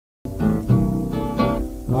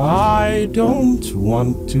I don't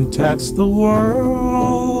want to tax the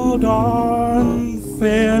world on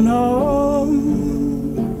venom.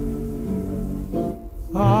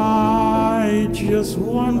 I just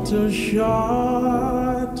want a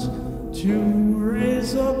shot to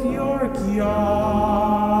raise up your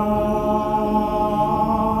yacht.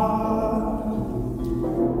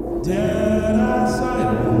 Dead as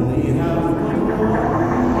I only have one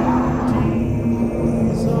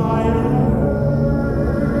desire.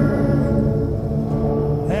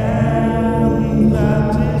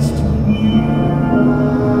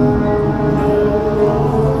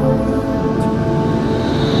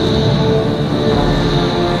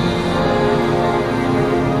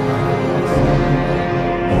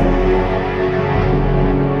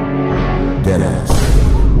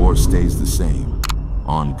 Stays the same,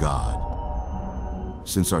 on God.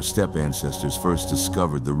 Since our step ancestors first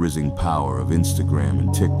discovered the rising power of Instagram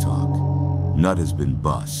and TikTok, Nut has been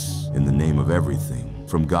bus in the name of everything,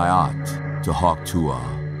 from Gaiat to Hawk Tua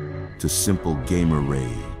to simple gamer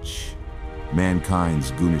rage.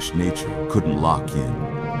 Mankind's goonish nature couldn't lock in,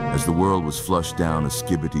 as the world was flushed down a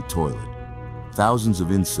skibbity toilet. Thousands of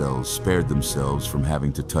incels spared themselves from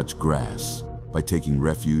having to touch grass by taking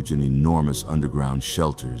refuge in enormous underground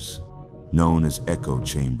shelters known as echo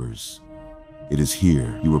chambers. It is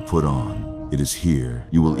here you were put on. It is here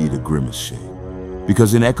you will eat a Grimace shake.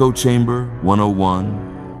 Because in Echo Chamber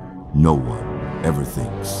 101, no one ever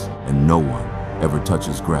thinks, and no one ever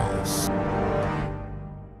touches grass.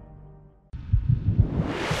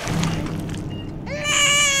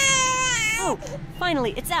 Oh,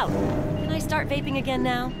 finally, it's out. Can I start vaping again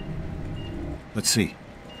now? Let's see.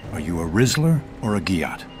 Are you a Rizzler or a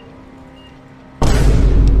Giat?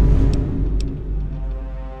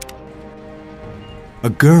 A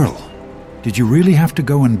girl? Did you really have to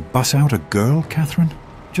go and bus out a girl, Catherine?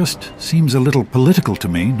 Just seems a little political to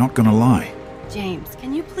me, not gonna lie. James,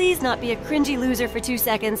 can you please not be a cringy loser for 2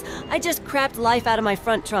 seconds? I just crapped life out of my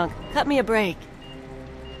front trunk. Cut me a break.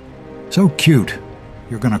 So cute.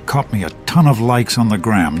 You're gonna cop me a ton of likes on the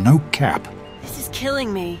gram, no cap. This is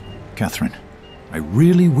killing me. Catherine, I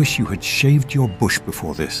really wish you had shaved your bush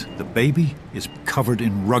before this. The baby is covered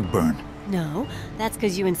in rug burn. No, that's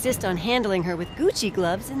because you insist on handling her with Gucci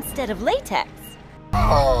gloves instead of latex.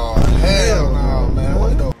 Oh, hell no, man.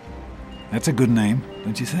 What the... That's a good name,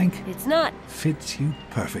 don't you think? It's not. Fits you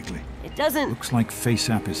perfectly. It doesn't. Looks like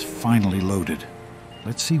FaceApp is finally loaded.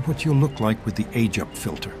 Let's see what you'll look like with the age-up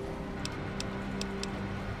filter.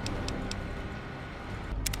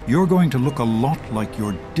 You're going to look a lot like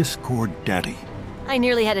your Discord daddy. I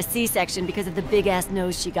nearly had a C-section because of the big-ass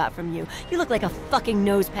nose she got from you. You look like a fucking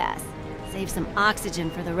nose pass. Save some oxygen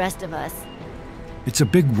for the rest of us. It's a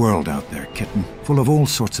big world out there, kitten, full of all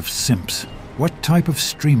sorts of simps. What type of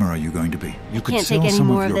streamer are you going to be? You can't take any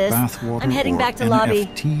more of this. I'm heading back to lobby.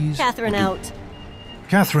 Catherine out.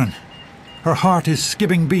 Catherine, her heart is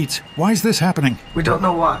skipping beats. Why is this happening? We don't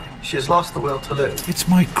know why. She has lost the will to live. It's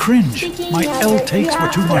my cringe. My L takes were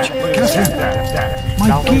too much. Catherine,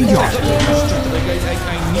 my guillot.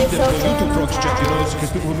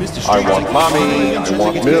 I want mommy, I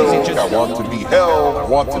want milk, I want to be held, I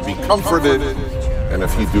want to be comforted. And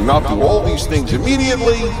if you do not do all these things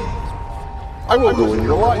immediately, I will ruin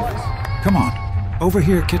your life. Come on, over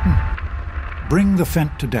here, kitten. Bring the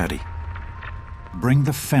Fent to Daddy. Bring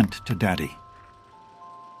the Fent to Daddy.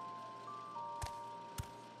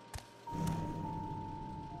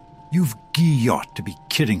 You've guillot to be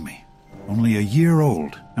kidding me. Only a year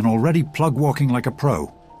old and already plug walking like a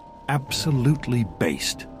pro. Absolutely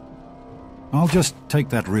based. I'll just take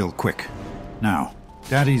that real quick. Now,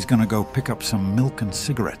 Daddy's gonna go pick up some milk and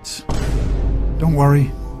cigarettes. Don't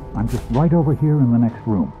worry, I'm just right over here in the next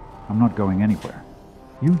room. I'm not going anywhere.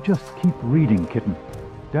 You just keep reading, kitten.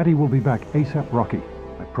 Daddy will be back ASAP Rocky,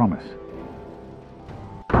 I promise.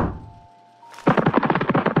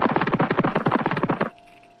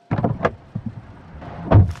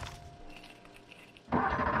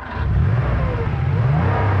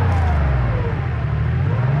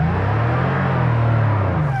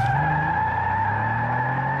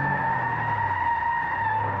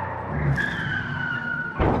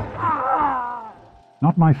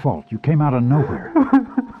 Not my fault. You came out of nowhere.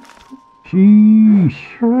 Sheesh.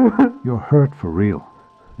 You're hurt for real.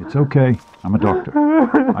 It's okay. I'm a doctor.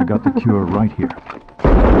 I got the cure right here.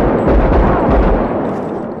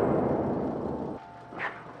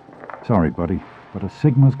 Sorry, buddy, but a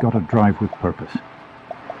Sigma's got to drive with purpose.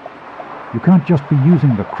 You can't just be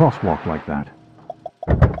using the crosswalk like that.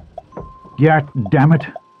 Yeah, damn it.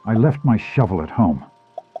 I left my shovel at home.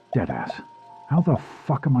 Deadass. How the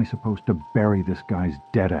fuck am I supposed to bury this guy's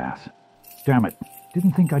dead ass? Damn it.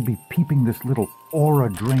 Didn't think I'd be peeping this little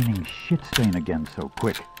aura-draining shit stain again so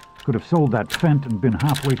quick. Could have sold that Fent and been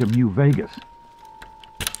halfway to New Vegas.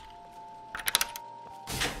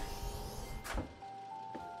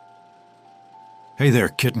 Hey there,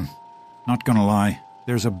 kitten. Not gonna lie,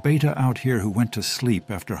 there's a beta out here who went to sleep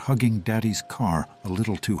after hugging Daddy's car a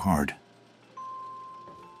little too hard.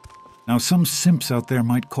 Now, some simps out there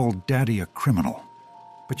might call Daddy a criminal,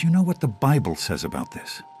 but you know what the Bible says about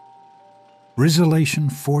this? Revelation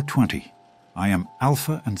 4:20. I am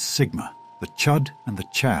Alpha and Sigma, the Chud and the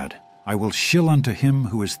Chad. I will shill unto him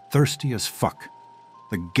who is thirsty as fuck,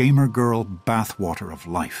 the gamer girl bathwater of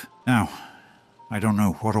life. Now, I don't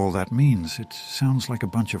know what all that means. It sounds like a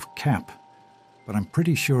bunch of cap, but I'm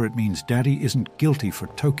pretty sure it means Daddy isn't guilty for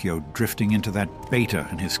Tokyo drifting into that beta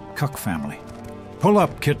and his cuck family. Pull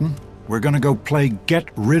up, kitten. We're gonna go play Get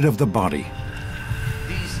Rid of the Body.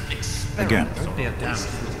 Again.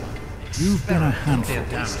 You've been a handful,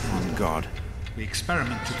 on God.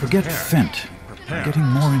 Forget Fent. I'm getting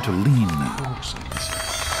more into lean now.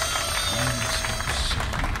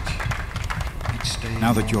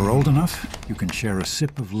 Now that you're old enough, you can share a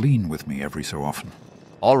sip of lean with me every so often.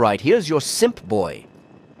 All right, here's your simp boy.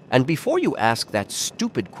 And before you ask that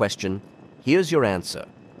stupid question, here's your answer.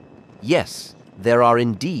 Yes, there are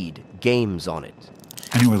indeed games on it.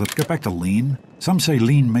 Anyway, let's get back to lean. Some say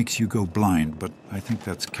lean makes you go blind, but I think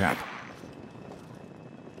that's cap.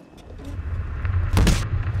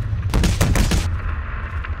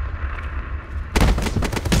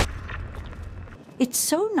 It's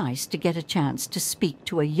so nice to get a chance to speak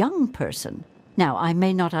to a young person. Now, I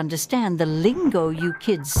may not understand the lingo you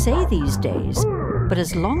kids say these days, but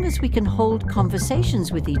as long as we can hold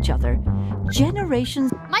conversations with each other,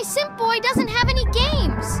 generations... My simp boy doesn't have any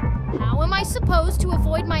games! How am I supposed to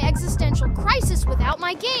avoid my existential crisis without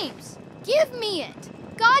my games? Give me it!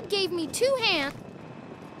 God gave me 2 hands.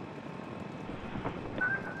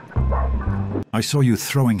 I saw you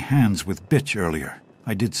throwing hands with bitch earlier.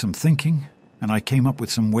 I did some thinking, and I came up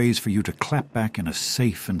with some ways for you to clap back in a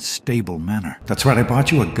safe and stable manner. That's right, I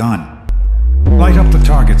bought you a gun. Light up the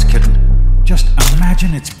targets, kitten. Just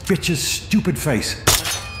imagine its bitch's stupid face.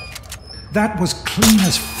 That was clean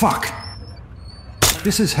as fuck.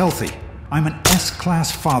 This is healthy. I'm an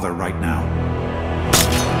S-class father right now.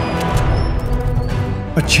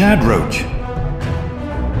 A Chadroach.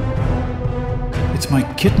 It's my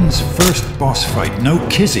kitten's first boss fight, no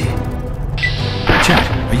kizzy.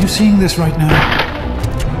 Chad, are you seeing this right now?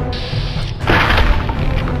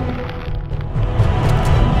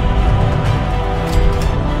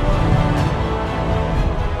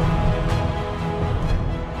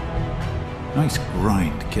 Nice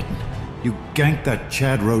grind, kitten. You ganked that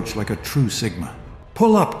Chadroach like a true Sigma.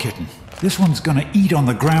 Pull up, kitten. This one's gonna eat on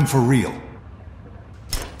the gram for real.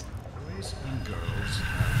 Boys and girls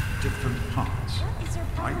have different parts. What is their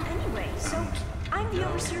problem anyway? So, I'm the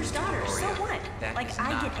overseer's daughter, so what? Like,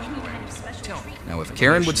 I get any kind of special treatment. Now, if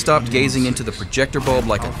Karen would stop gazing into the projector bulb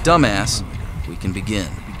like a dumbass, we can begin.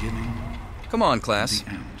 Come on, class.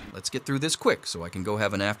 Let's get through this quick so I can go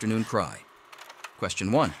have an afternoon cry.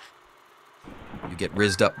 Question 1. You get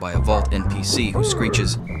rizzed up by a Vault NPC who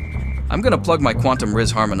screeches, "I'm gonna plug my quantum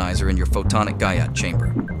Riz harmonizer in your photonic Gaiat chamber."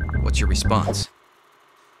 What's your response?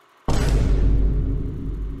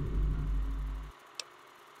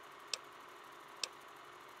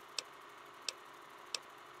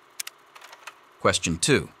 Question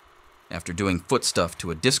 2. After doing foot stuff to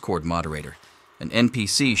a Discord moderator, an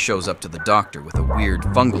NPC shows up to the doctor with a weird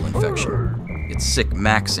fungal infection. It's sick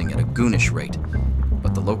maxing at a goonish rate,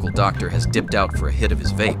 but the local doctor has dipped out for a hit of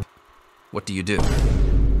his vape. What do you do?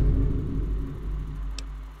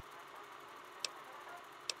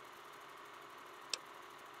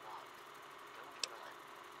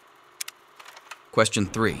 Question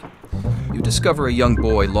 3. You discover a young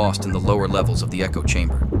boy lost in the lower levels of the echo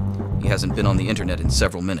chamber. He hasn't been on the internet in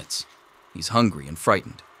several minutes. He's hungry and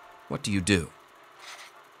frightened. What do you do?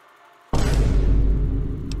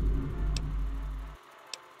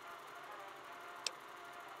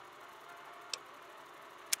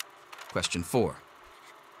 Question 4.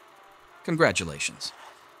 Congratulations.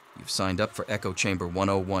 You've signed up for Echo Chamber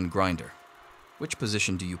 101 Grinder. Which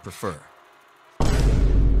position do you prefer?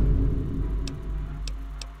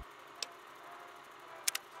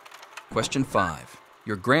 Question 5.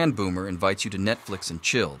 Your grand boomer invites you to Netflix and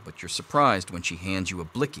chill, but you're surprised when she hands you a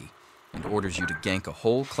blicky and orders you to gank a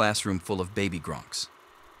whole classroom full of baby gronks.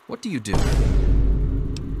 What do you do?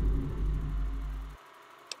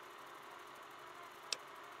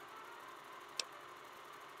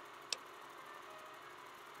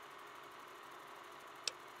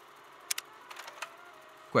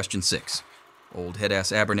 Question 6. Old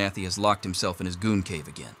head-ass Abernathy has locked himself in his goon cave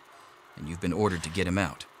again, and you've been ordered to get him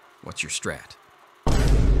out. What's your strat?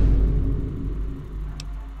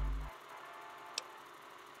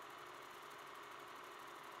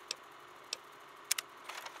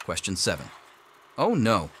 Question 7. Oh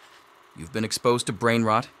no. You've been exposed to brain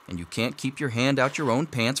rot, and you can't keep your hand out your own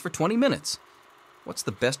pants for 20 minutes. What's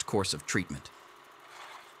the best course of treatment?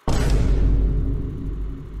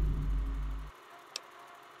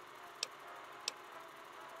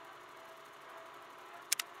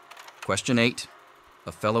 Question 8.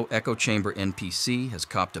 A fellow Echo Chamber NPC has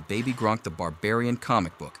copped a Baby Gronk the Barbarian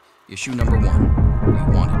comic book, issue number 1. Do you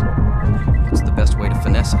want it? What's the best way to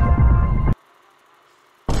finesse it?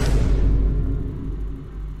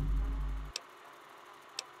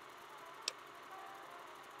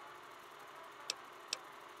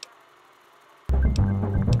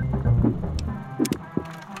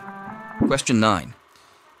 Question 9.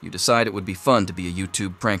 You decide it would be fun to be a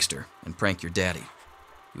YouTube prankster and prank your daddy.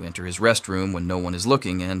 You enter his restroom when no one is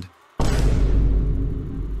looking and...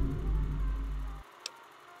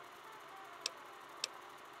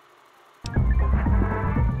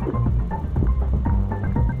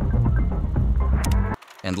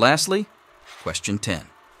 And lastly, question 10.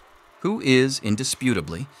 Who is,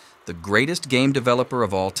 indisputably, the greatest game developer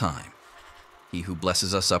of all time? He who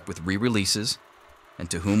blesses us up with re-releases, and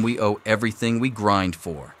to whom we owe everything we grind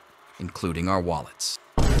for, including our wallets.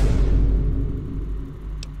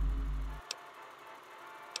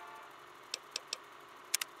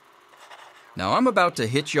 Now I'm about to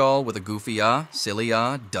hit y'all with a goofy silly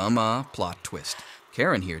dumb plot twist.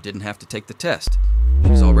 Karen here didn't have to take the test.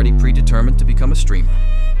 She's already predetermined to become a streamer.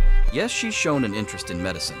 Yes, she's shown an interest in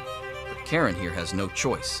medicine, but Karen here has no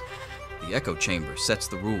choice. The Echo Chamber sets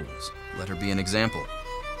the rules. Let her be an example.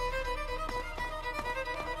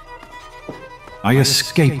 I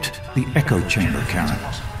escaped the Echo Chamber, Karen.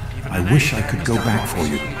 I wish I could go back for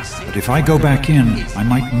you, but if I go back in, I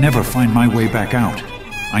might never find my way back out.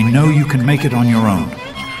 I know you can make it on your own.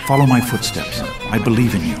 Follow my footsteps. I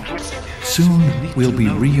believe in you. Soon we'll be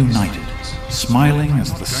reunited, smiling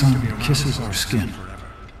as the sun kisses our skin.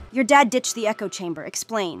 Your dad ditched the Echo Chamber.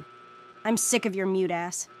 Explain. I'm sick of your mute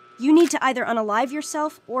ass. You need to either unalive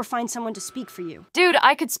yourself or find someone to speak for you. Dude,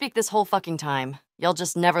 I could speak this whole fucking time. Y'all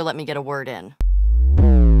just never let me get a word in.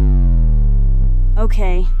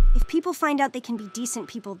 Okay. If people find out they can be decent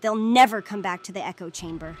people, they'll never come back to the Echo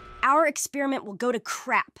Chamber. Our experiment will go to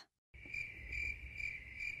crap.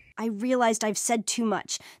 I realized I've said too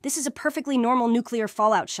much. This is a perfectly normal nuclear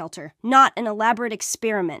fallout shelter, not an elaborate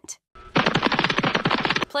experiment.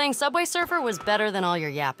 Playing Subway Surfer was better than all your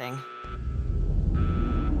yapping.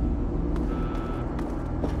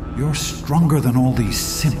 You're stronger than all these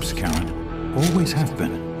simps, Karen. Always have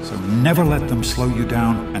been. So never let them slow you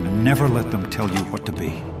down, and never let them tell you what to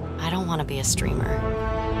be. I don't want to be a streamer.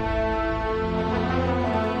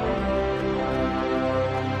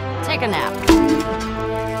 Take a nap.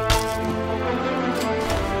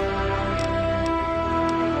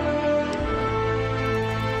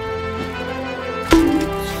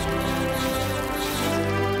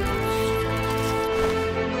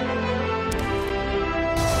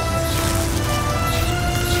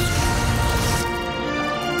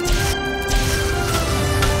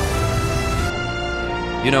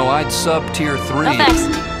 You know, I'd sub tier 3. No thanks.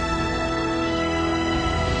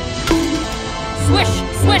 Swish,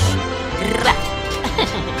 swish.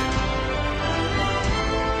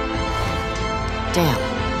 Damn,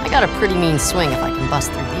 I got a pretty mean swing if I can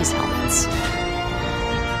bust through these helmets.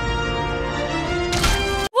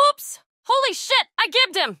 Whoops! Holy shit, I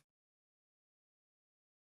gibbed him!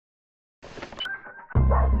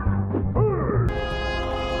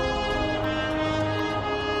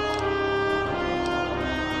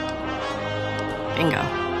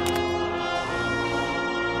 Bingo.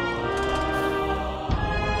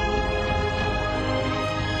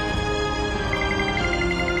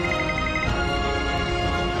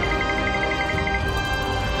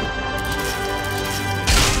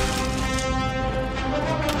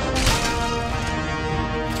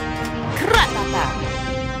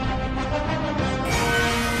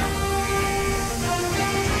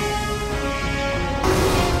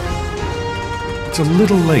 It's a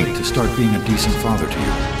little late to start being a decent father to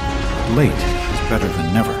you. Late is better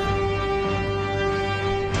than never.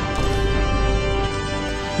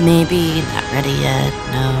 Maybe not ready yet.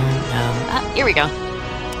 No. Here we go.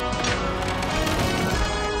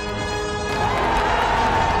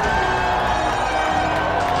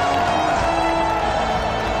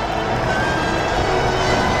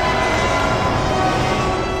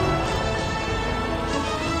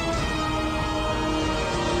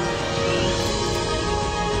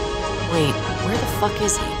 fuck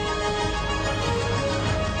is he?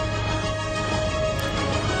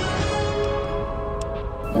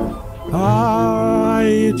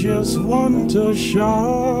 I just want a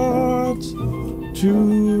shot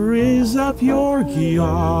to raise up your Giat.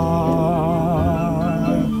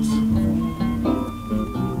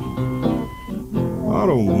 I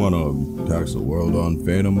don't want to tax the world on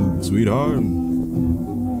Phantom, sweetheart.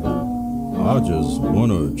 I just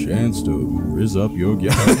want a chance to rizz up your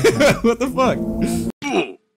Giat. What the fuck?